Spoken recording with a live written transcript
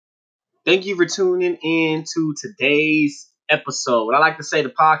Thank you for tuning in to today's episode. I like to say the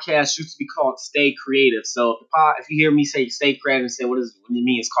podcast used to be called Stay Creative. So if you hear me say Stay Creative and say what do you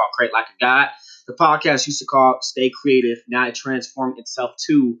mean it's called Create Like a God, the podcast used to call Stay Creative. Now it transformed itself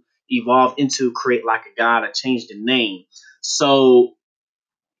to evolve into Create Like a God. I changed the name. So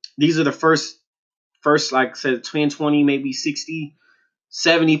these are the first like I said 20, maybe 60,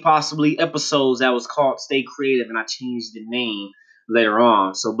 70 possibly episodes that was called Stay Creative, and I changed the name later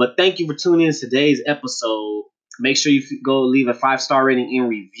on. So, but thank you for tuning in to today's episode. Make sure you go leave a 5-star rating and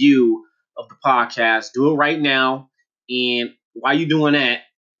review of the podcast. Do it right now. And while you're doing that,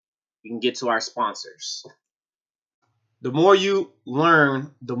 we can get to our sponsors. The more you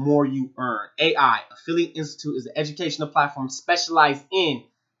learn, the more you earn. AI, Affiliate Institute, is an educational platform specialized in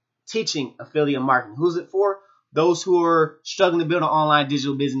teaching affiliate marketing. Who's it for? Those who are struggling to build an online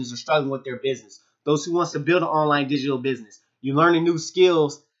digital business or struggling with their business. Those who wants to build an online digital business. You're learning new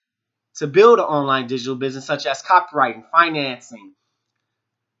skills to build an online digital business, such as copywriting, financing,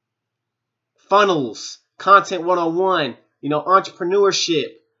 funnels, content 101, entrepreneurship,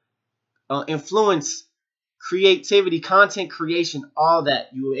 influence, creativity, content creation, all that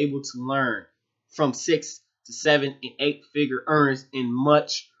you were able to learn from 6 to 7 and 8-figure earners and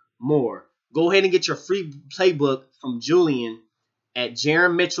much more. Go ahead and get your free playbook from Julian at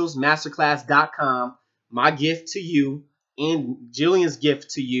JaronMitchellsMasterclass.com. My gift to you and Julian's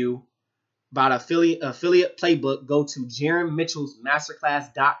gift to you about affiliate playbook. Go to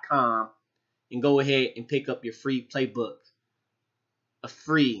JaronMitchellsMasterclass.com and go ahead and pick up your free playbook. A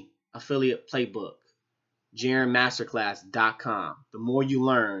free affiliate playbook. JaronMasterclass.com. The more you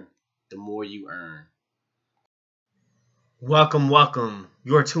learn, the more you earn. Welcome.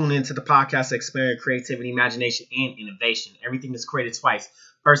 You're tuned into the podcast Experience Creativity, Imagination, and Innovation. Everything is created twice.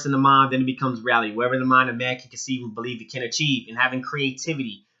 First in the mind, then it becomes reality. Wherever the mind of man can conceive and believe it can achieve. And having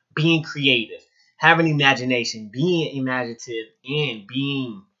creativity, being creative, having imagination, being imaginative, and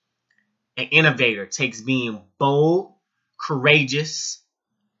being an innovator takes being bold, courageous,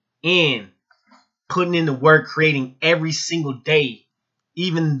 and putting in the work, creating every single day,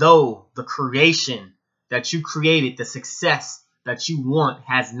 even though the creation that you created, the success that you want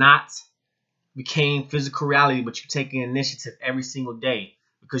has not became physical reality, but you're taking initiative every single day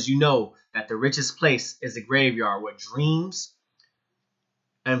because you know that the richest place is the graveyard where dreams,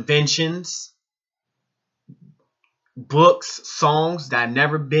 inventions, books, songs that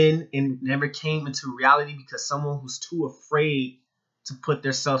never came into reality because someone who's too afraid to put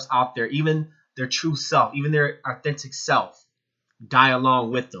themselves out there, even their true self, even their authentic self, die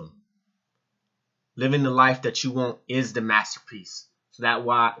along with them. Living the life that you want is the masterpiece. So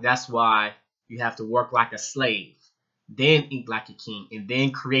that's why you have to work like a slave, then eat like a king, and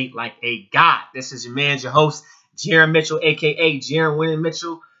then create like a god. This is your man, your host, Jaron Mitchell, aka Jaron Winning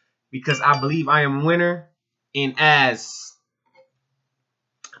Mitchell, because I believe I am a winner. And as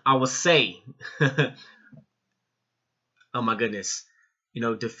I will say, oh my goodness,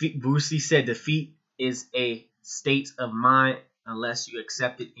 defeat. Bruce Lee said, "Defeat is a state of mind unless you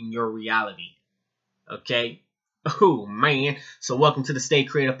accept it in your reality." Okay. Oh man. So welcome to the Stay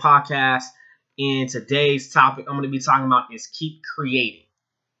Creative Podcast. And today's topic I'm going to be talking about is keep creating.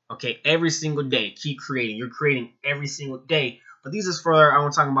 Okay. Every single day, keep creating. You're creating every single day. But these is I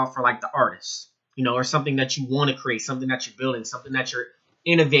want to talk about for like the artists, or something that you want to create, something that you're building, something that you're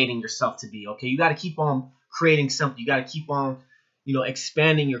innovating yourself to be. Okay. You got to keep on creating something. You got to keep on,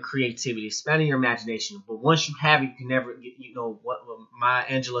 expanding your creativity, expanding your imagination. But once you have it, you can never get, what Maya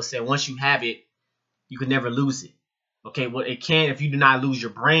Angelou said, once you have it, you could never lose it. Okay, well, it can if you do not lose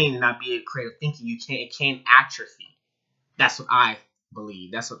your brain and not be able to creative thinking. It can't atrophy. That's what I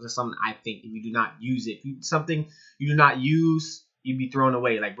believe. That's something I think. If you do not use it, something you do not use, you'd be thrown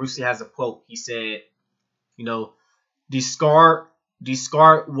away. Like Bruce Lee has a quote. He said, discard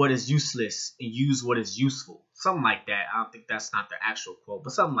what is useless and use what is useful. Something like that. I don't think that's not the actual quote,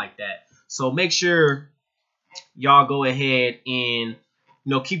 but something like that. So make sure y'all go ahead and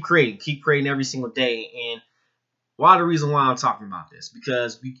keep creating every single day. And why the reason why I'm talking about this?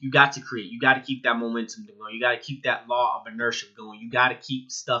 Because you got to create. You got to keep that momentum going. You got to keep that law of inertia going. You got to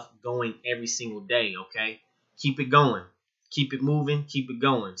keep stuff going every single day, okay? Keep it going. Keep it moving. Keep it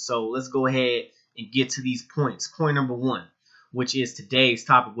going. So let's go ahead and get to these points. Point number 1, which is today's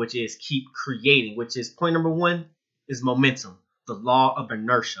topic, which is keep creating, which is point number 1 is momentum, the law of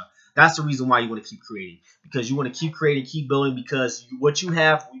inertia. That's the reason why you want to keep creating, because you want to keep creating, keep building, because what you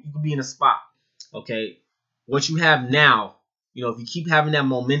have, you can be in a spot, okay? What you have now, if you keep having that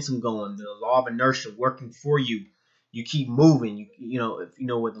momentum going, the law of inertia working for you, you keep moving. If you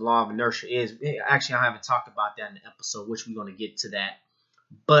know what the law of inertia is. Actually, I haven't talked about that in the episode, which we're going to get to that.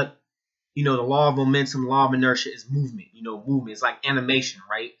 But the law of momentum, law of inertia is movement. Movement. It's like animation,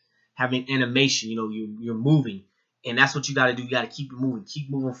 right? Having animation, you're moving. And that's what you got to do. You got to keep it moving.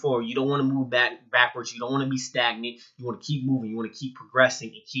 Keep moving forward. You don't want to move backwards. You don't want to be stagnant. You want to keep moving. You want to keep progressing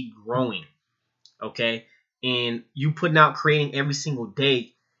and keep growing. Okay? And you putting out, creating every single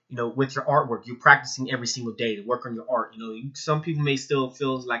day, with your artwork. You're practicing every single day to work on your art. Some people may still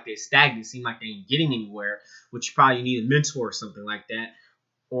feel like they're stagnant, seem like they ain't getting anywhere, which you probably need a mentor or something like that,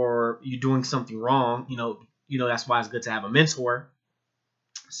 or you're doing something wrong. That's why it's good to have a mentor.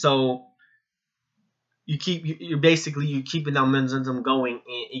 So you're keeping that momentum going,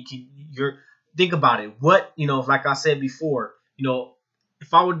 and you're think about it. What like I said before,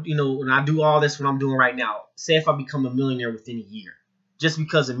 if I would, when I do all this, what I'm doing right now, say if I become a millionaire within a year, just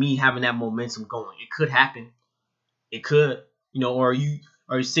because of me having that momentum going, it could happen. It could,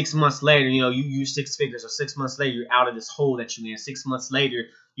 or 6 months later, you six figures, or 6 months later you're out of this hole that you're in. 6 months later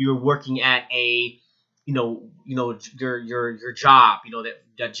you're working at a, your job,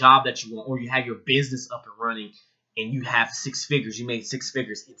 that job that you want, or you have your business up and running, and you have 6 figures. You made 6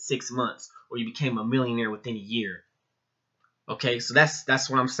 figures in 6 months, or you became a millionaire within a year. Okay, so that's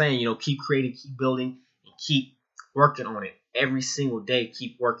what I'm saying. Keep creating, keep building, and keep working on it every single day.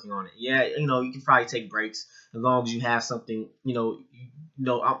 Keep working on it. Yeah, you can probably take breaks as long as you have something. I'm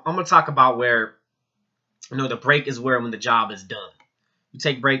gonna talk about where the break is where when the job is done. You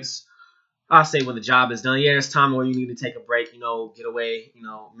take breaks. I'll say when the job is done. Yeah, there's time where you need to take a break. Get away.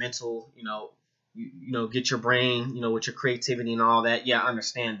 Mental. Get your brain. With your creativity and all that. Yeah, I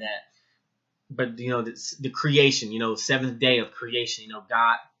understand that. But the creation, seventh day of creation,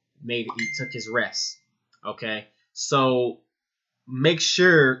 God made it. He took his rest. Okay, so make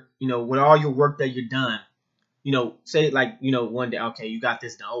sure with all your work that you're done, say like one day, okay, you got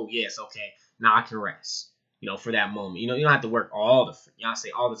this done. Oh yes, okay, now I can rest. For that moment, you don't have to work I say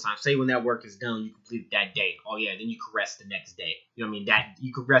all the time. Say when that work is done, you complete it that day. Oh yeah, then you can rest the next day. You know what I mean? That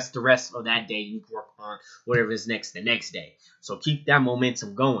you can rest the rest of that day. You can work on whatever is next the next day. So keep that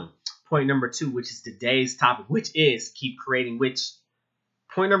momentum going. Point number 2, which is today's topic, which is keep creating. Which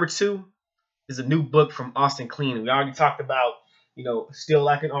point number 2 is a new book from Austin Kleon. We already talked about, Still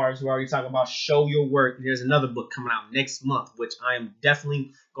Like an Artist. We already talked about Show Your Work. There's another book coming out next month, which I am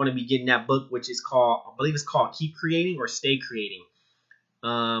definitely going to be getting that book, which is called, I believe it's called Keep Creating or Stay Creating.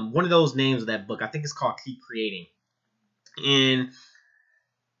 One of those names of that book. I think it's called Keep Creating. And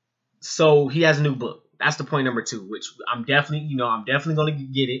so he has a new book. That's the point number 2, which I'm definitely going to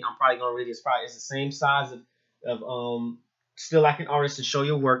get it. I'm probably going to read it. It's the same size of Still Like an Artist and Show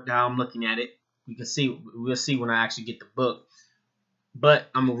Your Work. Now I'm looking at it. We'll see when I actually get the book. But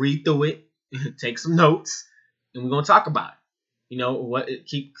I'm gonna read through it, take some notes, and we're gonna talk about it.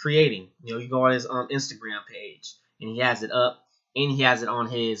 Keep creating. You go on his Instagram page, and he has it up, and he has it on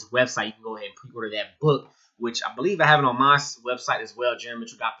his website. You can go ahead and pre-order that book, which I believe I have it on my website as well,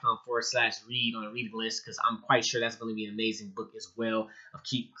 JaronMitchell.com/read on the reading list, because I'm quite sure that's going to be an amazing book as well of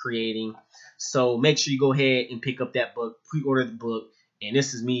Keep Creating. So make sure you go ahead and pick up that book, pre-order the book. And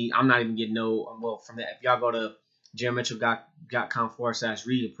this is me. I'm not even getting from that. If y'all go to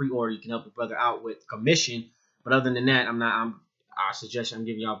JaronMitchell.com/read and pre-order, you can help your brother out with commission. But other than that, I suggest I'm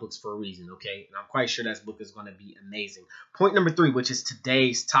giving y'all books for a reason, okay? And I'm quite sure that book is going to be amazing. Point number 3, which is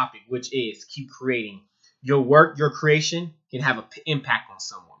today's topic, which is keep creating. Your work, your creation can have an impact on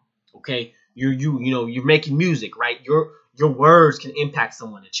someone, okay? You're making music, right? Your words can impact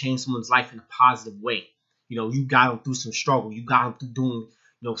someone and change someone's life in a positive way. You got them through some struggle. You got them through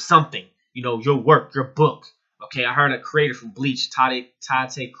doing, something. Your work, your book. Okay, I heard a creator from Bleach, Tate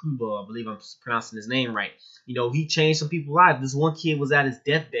Kubo, I believe I'm pronouncing his name right. He changed some people's lives. This one kid was at his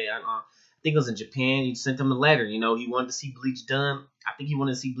deathbed. I think it was in Japan. He sent him a letter. He wanted to see Bleach done. I think he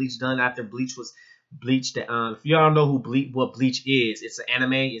wanted to see Bleach done after Bleach was bleached. If y'all know what Bleach is, it's an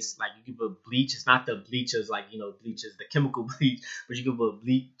anime. It's like you can put Bleach. It's not the bleachers like Bleach is the chemical bleach, but you can put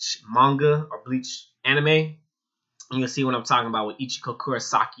Bleach manga or Bleach anime. And you'll see what I'm talking about with Ichiko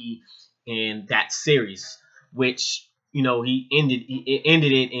Kurosaki and that series, which he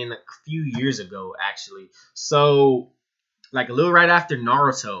ended it in a few years ago actually. So like a little right after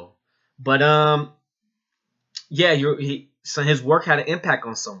Naruto, but yeah, so his work had an impact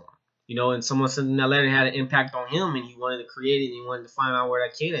on someone. And someone sent in that letter had an impact on him, and he wanted to create it, and he wanted to find out where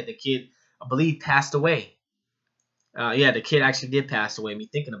that kid at. The kid, I believe, passed away. Yeah, the kid actually did pass away, me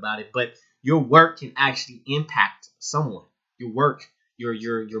thinking about it. But your work can actually impact someone. Your work,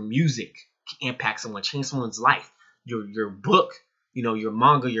 your music can impact someone, change someone's life. Your book, your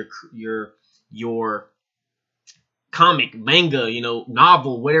manga, your comic, manga,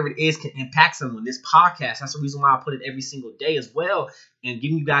 novel, whatever it is, can impact someone. This podcast, that's the reason why I put it every single day as well, and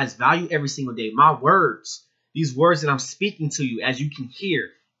giving you guys value every single day. My words, these words that I'm speaking to you, as you can hear,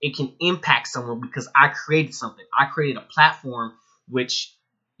 it can impact someone because I created something. I created a platform which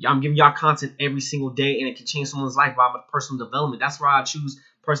I'm giving y'all content every single day, and it can change someone's life by personal development. That's why I choose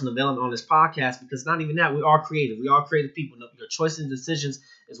personal development on this podcast, because not even that, we are creative. We are creative people. Your choices and decisions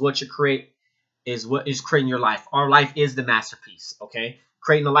is what you create, is what is creating your life. Our life is the masterpiece, okay?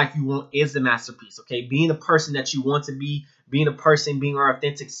 Creating the life you want is the masterpiece, okay? Being the person that you want to be, being a person, being our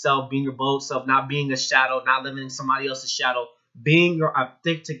authentic self, being your bold self, not being a shadow, not living in somebody else's shadow, being your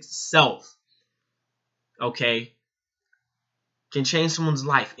authentic self, okay, can change someone's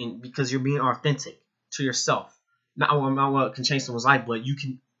life, and because you're being authentic to yourself. Not what can change someone's life, but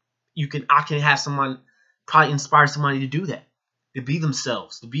I can have someone probably inspire somebody to do that, to be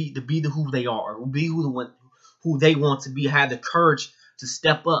themselves, to be who they are, or be who they want to be, have the courage to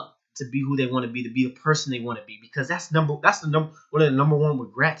step up, to be who they want to be the person they want to be. Because one of the number one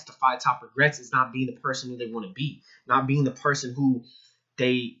regrets, the 5 top regrets, is not being the person who they want to be, not being the person who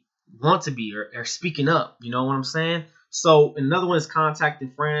they want to be, or speaking up. You know what I'm saying? So another one is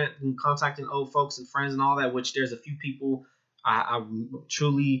contacting old folks and friends and all that, which there's a few people I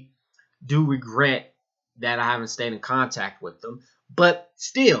truly do regret that I haven't stayed in contact with them. But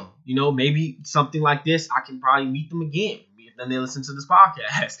still, maybe something like this, I can probably meet them again. Then they listen to this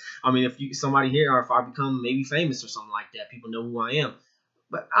podcast. I mean, if somebody here, or if I become maybe famous or something like that, people know who I am.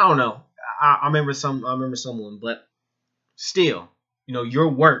 But I don't know. I remember someone, but still, your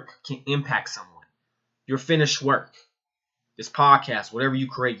work can impact someone. Your finished work, this podcast, whatever you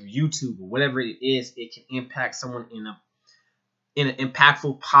create, your YouTube or whatever it is, it can impact someone in an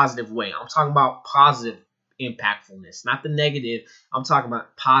impactful, positive way. I'm talking about positive impactfulness, not the negative. I'm talking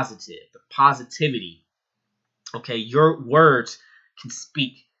about positive, the positivity. Okay, your words can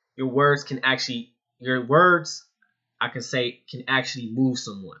speak. Your words, I can say, can actually move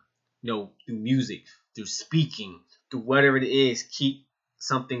someone. Through music, through speaking, through whatever it is, keep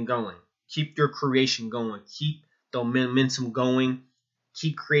something going. Keep your creation going. Keep the momentum going.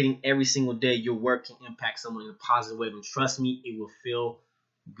 Keep creating every single day. Your work can impact someone in a positive way. And trust me, it will feel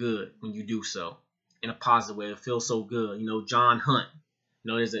good when you do so in a positive way. It feels so good. John Hunt.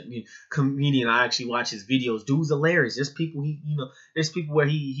 There's a comedian. I actually watch his videos. Dude's hilarious. There's people there's people where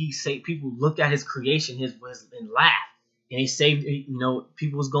he say people look at his creation, and laugh. And he saved,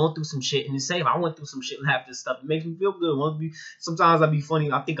 people was going through some shit, and he saved. I went through some shit and laughed at this stuff. It makes me feel good. Sometimes I'd be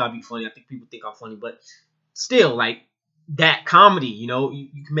funny. I think I'd be funny. I think people think I'm funny, but still, like, that comedy,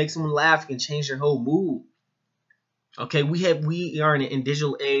 you can make someone laugh, you can change their whole mood. Okay, we are in an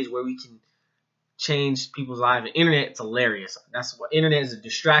digital age where we can change people's lives. The internet is hilarious. That's what internet is, a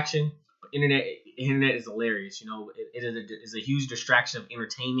distraction. But internet is hilarious. It is a huge distraction of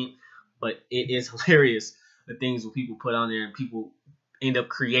entertainment, but it is hilarious, the things that people put on there, and people end up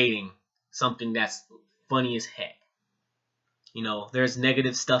creating something that's funny as heck. There's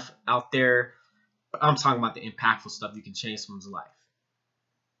negative stuff out there. I'm talking about the impactful stuff. You can change someone's life.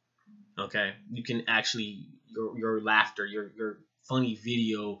 Okay, you can actually, your laughter, your funny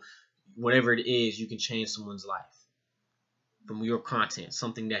video, whatever it is, you can change someone's life from your content,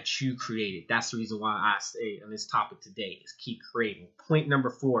 something that you created. That's the reason why I say on this topic today is keep creating. Point number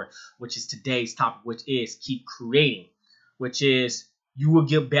 4, which is today's topic, which is keep creating, which is you will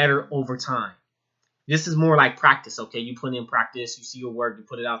get better over time. This is more like practice, okay? You put in practice, you see your work, you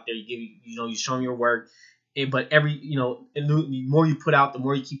put it out there, you show them your work. But the more you put out, the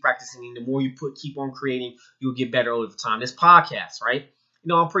more you keep practicing, the more you keep on creating, you'll get better over time. This podcast, right?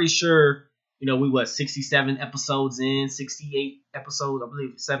 I'm pretty sure, we 67 episodes in, 68 episodes, I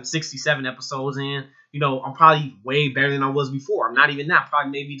believe 67 episodes in. I'm probably way better than I was before. I'm not even that,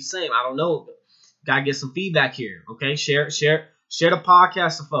 probably maybe the same. I don't know. But gotta get some feedback here, okay? Share the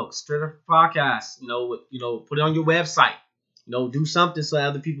podcast to folks. Share the podcast. Put it on your website. Do something so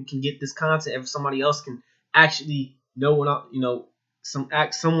other people can get this content. If somebody else can actually know what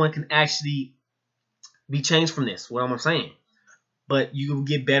someone can actually be changed from this. What I'm saying, but you will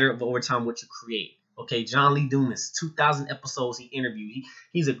get better over time what you create. Okay, John Lee Dumas, 2,000 episodes he interviewed.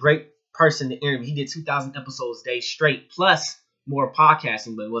 He's a great person to interview. He did 2,000 episodes a day straight, plus more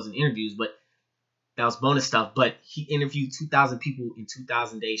podcasting, but it wasn't interviews, but that was bonus stuff. But he interviewed 2,000 people in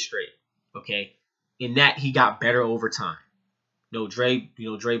 2,000 days straight. Okay, in that he got better over time. Dre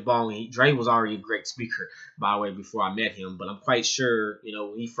Baldwin. Dre was already a great speaker, by the way, before I met him. But I'm quite sure,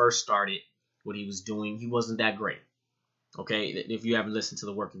 when he first started what he was doing, he wasn't that great. Okay, if you haven't listened to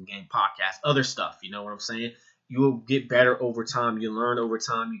the Working Game podcast, other stuff, you know what I'm saying? You will get better over time. You learn over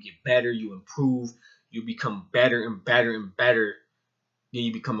time. You get better. You improve. you become better and better and better. Then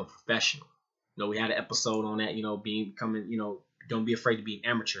you become a professional. We had an episode on that. Becoming. Don't be afraid to be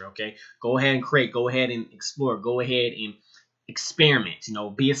an amateur. Okay, go ahead and create. Go ahead and explore. Go ahead and experiment.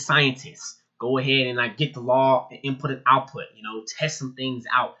 Be a scientist. Go ahead and like get the law, input and output. Test some things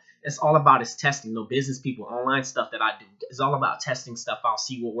out. It's all about is testing. Business people, online stuff that I do, it's all about testing stuff out,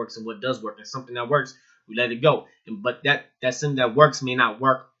 see what works and what does work. And something that works, we let it go. But that something that works may not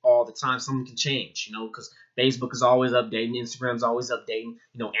work all the time. Something can change, because Facebook is always updating, Instagram's always updating.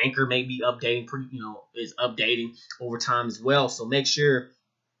 Anchor may be updating, is updating over time as well. So make sure,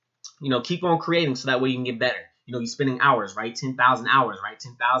 keep on creating so that way you can get better. You're spending hours, right? 10,000 hours, right?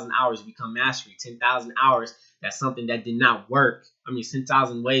 10,000 hours you become mastery. 10,000 hours, that's something that did not work.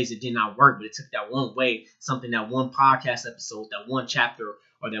 10,000 ways it did not work, but it took that one way, something, that one podcast episode, that one chapter,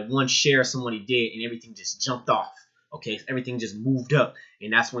 or that one share somebody did, and everything just jumped off. Okay, everything just moved up,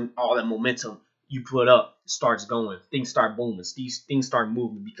 and that's when all that momentum you put up starts going. Things start booming. These things start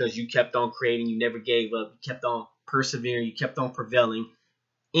moving because you kept on creating. You never gave up. You kept on persevering. You kept on prevailing,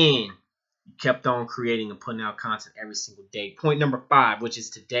 and you kept on creating and putting out content every single day. Point number 5, which is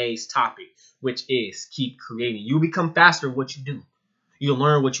today's topic, which is keep creating. You become faster at what you do. You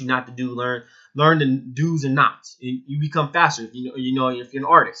learn what you not to do. Learn the do's and nots. You become faster. If if you're an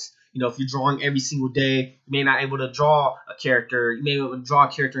artist. If you're drawing every single day, you may not be able to draw a character. You may be able to draw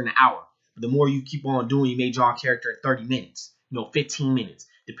a character in an hour. But the more you keep on doing, you may draw a character in 30 minutes. 15 minutes,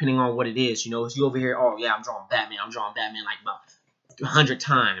 depending on what it is. If you over here, oh yeah, I'm drawing Batman. I'm drawing Batman like about 100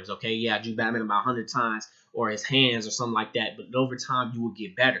 times. Okay, yeah, I drew Batman about 100 times, or his hands or something like that. But over time, you will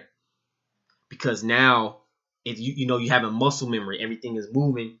get better because now, if you have a muscle memory, everything is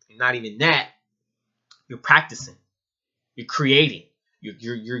moving, and not even that, you're practicing, you're creating,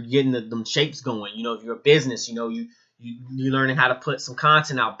 you're getting them shapes going. If you're a business, you're learning how to put some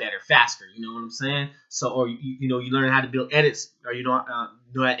content out better, faster. You know what I'm saying? So, or you learn how to build edits, or know how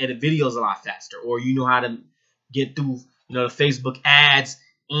to edit videos a lot faster, or you know how to get through the Facebook ads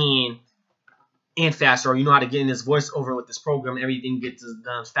and faster, or you know how to get in this voiceover with this program. Everything gets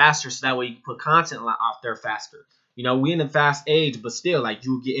done faster, so that way you can put content out there faster. We in a fast age, but still, like,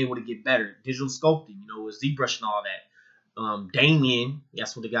 you'll get able to get better. Digital sculpting, with ZBrush and all that. Damien,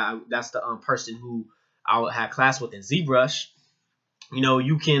 that's the person who I had class with in ZBrush.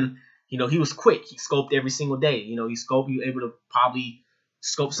 You can, he was quick. He scoped every single day. You able to probably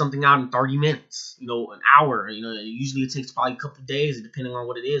scope something out in 30 minutes, an hour. Usually it takes probably a couple of days, depending on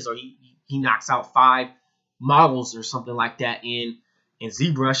what it is, or he knocks out 5 models or something like that in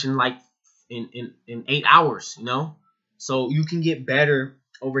ZBrush in 8 hours, So you can get better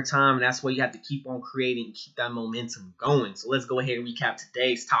over time, and that's why you have to keep on creating and keep that momentum going. So let's go ahead and recap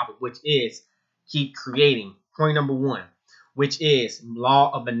today's topic, which is keep creating. Point number 1, which is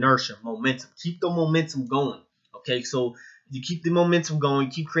law of inertia, momentum. Keep the momentum going. Okay, so you keep the momentum going,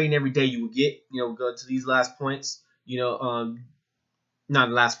 keep creating every day, you will get, go to these last points, not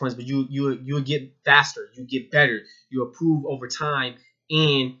the last points, but you'll get faster, you get better, you improve over time,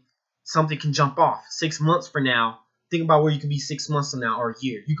 and something can jump off. 6 months from now, think about where you could be 6 months from now, or a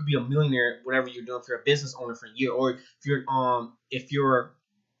year. You could be a millionaire, whatever you're doing, if you're a business owner for a year, or if you're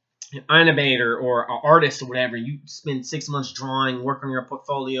an animator or an artist or whatever, you spend 6 months drawing, work on your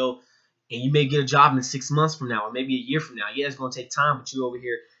portfolio, and you may get a job in 6 months from now, or maybe a year from now. Yeah, it's going to take time, but you over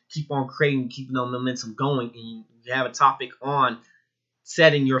here keep on creating, keeping the momentum going, and you have a topic on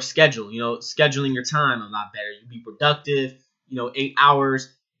setting your schedule, scheduling your time a lot better. You be productive, 8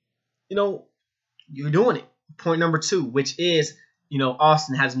 hours, you're doing it. Point number 2, which is,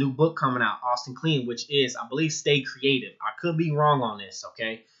 Austin has a new book coming out, Austin Kleon, which is, I believe, Stay Creative. I could be wrong on this,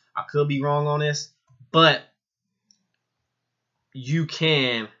 okay? I could be wrong on this, but you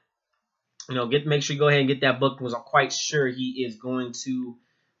can, make sure you go ahead and get that book, because I'm quite sure he is going to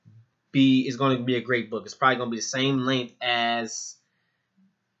be a great book. It's probably going to be the same length as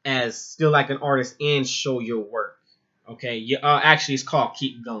Still Like an Artist and Show Your Work. Okay, yeah. Actually, it's called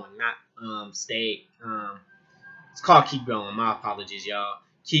Keep Going, not Stay. It's called Keep Going. My apologies, y'all.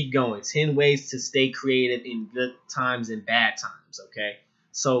 Keep Going. 10 ways to stay creative in good times and bad times. Okay,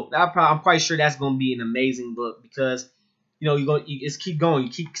 so I'm quite sure that's going to be an amazing book, because you just keep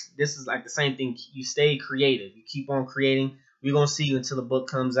going. This is like the same thing. You stay creative. You keep on creating. We're going to see you until the book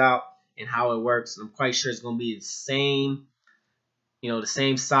comes out and how it works. And I'm quite sure it's going to be the same. The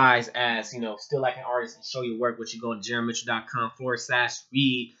same size as, Still Like an Artist and Show Your Work, which you go to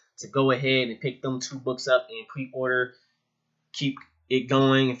JaronMitchell.com/read to go ahead and pick them 2 books up and pre-order. Keep it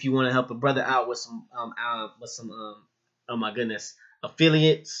going. If you want to help a brother out with some, oh my goodness,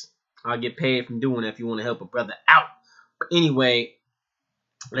 affiliates, I'll get paid from doing it if you want to help a brother out. But anyway,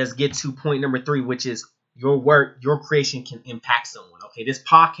 let's get to point number 3, which is your work, your creation can impact someone. Okay, this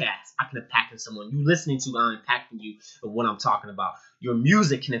podcast, I can impact someone. You listening to, I'm impacting you of what I'm talking about. Your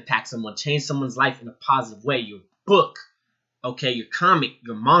music can impact someone, change someone's life in a positive way. Your book, okay, your comic,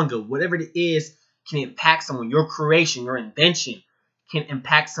 your manga, whatever it is, can impact someone. Your creation, your invention can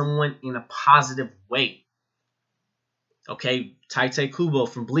impact someone in a positive way. Okay, Tite Kubo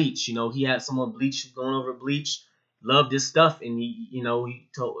from Bleach, he had someone Bleach going over Bleach, loved this stuff, and he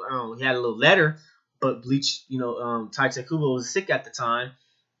told, he had a little letter, but Bleach, Tite Kubo was sick at the time.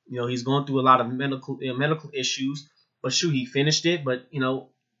 He's going through a lot of medical issues, but shoot, he finished it. But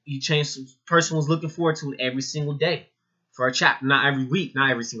he changed. Person was looking forward to it every single day for a chapter, not every week,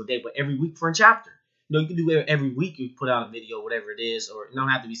 not every single day, but every week for a chapter. You can do it every week. You put out a video, whatever it is, or you don't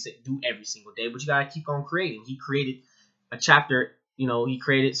have to do every single day, but you gotta keep on creating. He created a chapter. He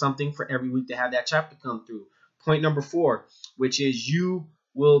created something for every week to have that chapter come through. Point number 4, which is you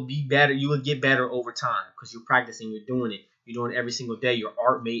will be better. You will get better over time because you're practicing. You're doing it. You're doing it every single day. Your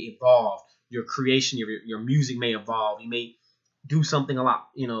art may evolve. Your creation, your music may evolve. You may do something a lot.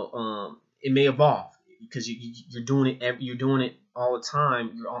 It may evolve because you're doing it. You're doing it all the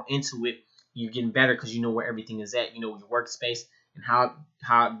time. You're all into it. You're getting better because you know where everything is at. You know your workspace and how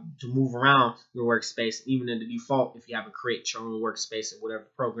to move around your workspace. Even in the default, if you haven't created your own workspace or whatever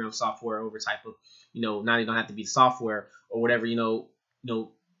program, software, over type of, now you don't have to be software or whatever,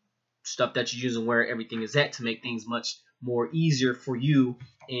 stuff that you're using where everything is at to make things much more easier for you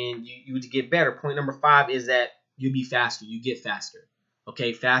and you to get better. Point number 5 is that you be faster. You get faster.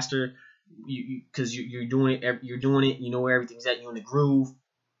 Okay, faster. Because you're doing it. You're doing it. You know where everything's at. You're in the groove,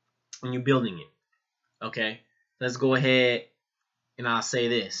 and you're building it. Okay, let's go ahead and I'll say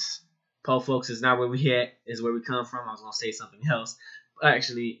this: Po folks is not where we at. Is where we come from. I was gonna say something else,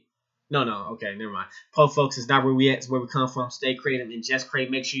 actually. No. Okay, never mind. Po folks is not where we at. It's where we come from. Stay creative and just create.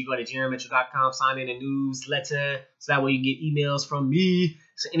 Make sure you go to JaronMitchell.com, sign in a newsletter, so that way you get emails from me.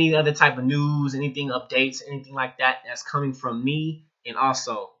 So any other type of news, anything, updates, anything like that that's coming from me. And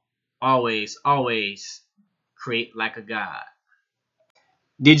also, always create like a god.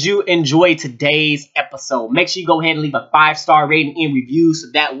 Did you enjoy today's episode? Make sure you go ahead and leave a 5-star rating and review so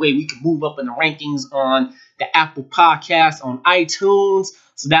that way we can move up in the rankings on the Apple Podcast, on iTunes,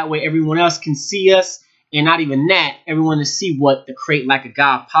 so that way everyone else can see us. And not even that, everyone to see what the Create Like a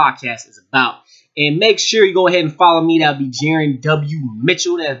God podcast is about. And make sure you go ahead and follow me. That'll be Jaron W.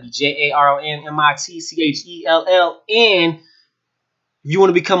 Mitchell. That'll be JaronMitchell. And if you want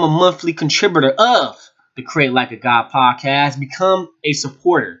to become a monthly contributor of the Create Like a God podcast, become a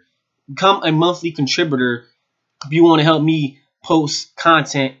supporter. Become a monthly contributor if you want to help me post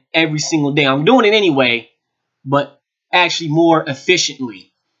content every single day. I'm doing it anyway, but actually more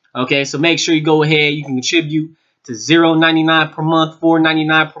efficiently. Okay, so make sure you go ahead. You can contribute to $0.99 per month,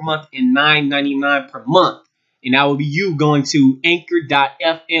 $4.99 per month, and $9.99 per month. And that will be you going to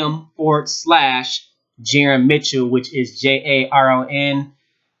anchor.fm/Jaron Mitchell, which is JaronMitchell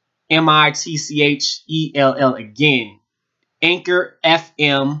again.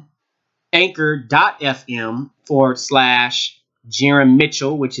 Anchor.fm/Jaron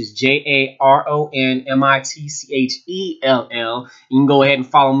Mitchell, which is JaronMitchell. You can go ahead and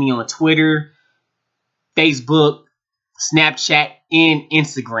follow me on Twitter, Facebook, Snapchat, and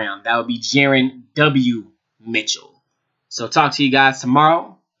Instagram. That would be Jaron W. Mitchell. So talk to you guys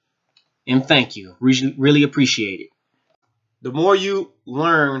tomorrow, and thank you. Really appreciate it. The more you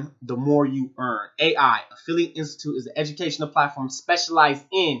learn, the more you earn. AI, Affiliate Institute, is an educational platform specialized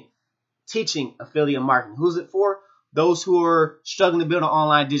in teaching affiliate marketing. Who's it for? Those who are struggling to build an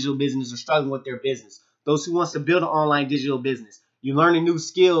online digital business or struggling with their business. Those who wants to build an online digital business. You're learning new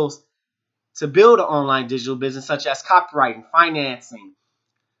skills to build an online digital business, such as copywriting, financing,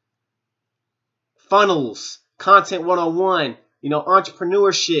 funnels, content 101,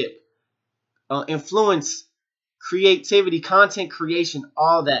 entrepreneurship, influence, creativity, content creation,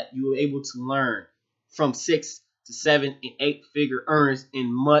 all that you were able to learn from 6 to 7 and 8-figure earners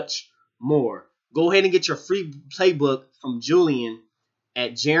and much more. Go ahead and get your free playbook from Julian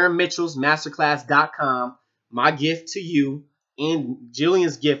at JaronMitchellsMasterclass.com. My gift to you and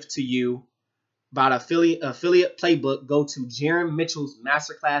Julian's gift to you about affiliate playbook. Go to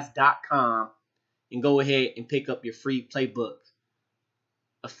JaronMitchellsMasterclass.com and go ahead and pick up your free playbook.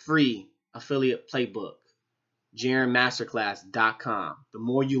 A free affiliate playbook. JaronMasterclass.com. The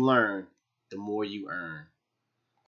more you learn, the more you earn.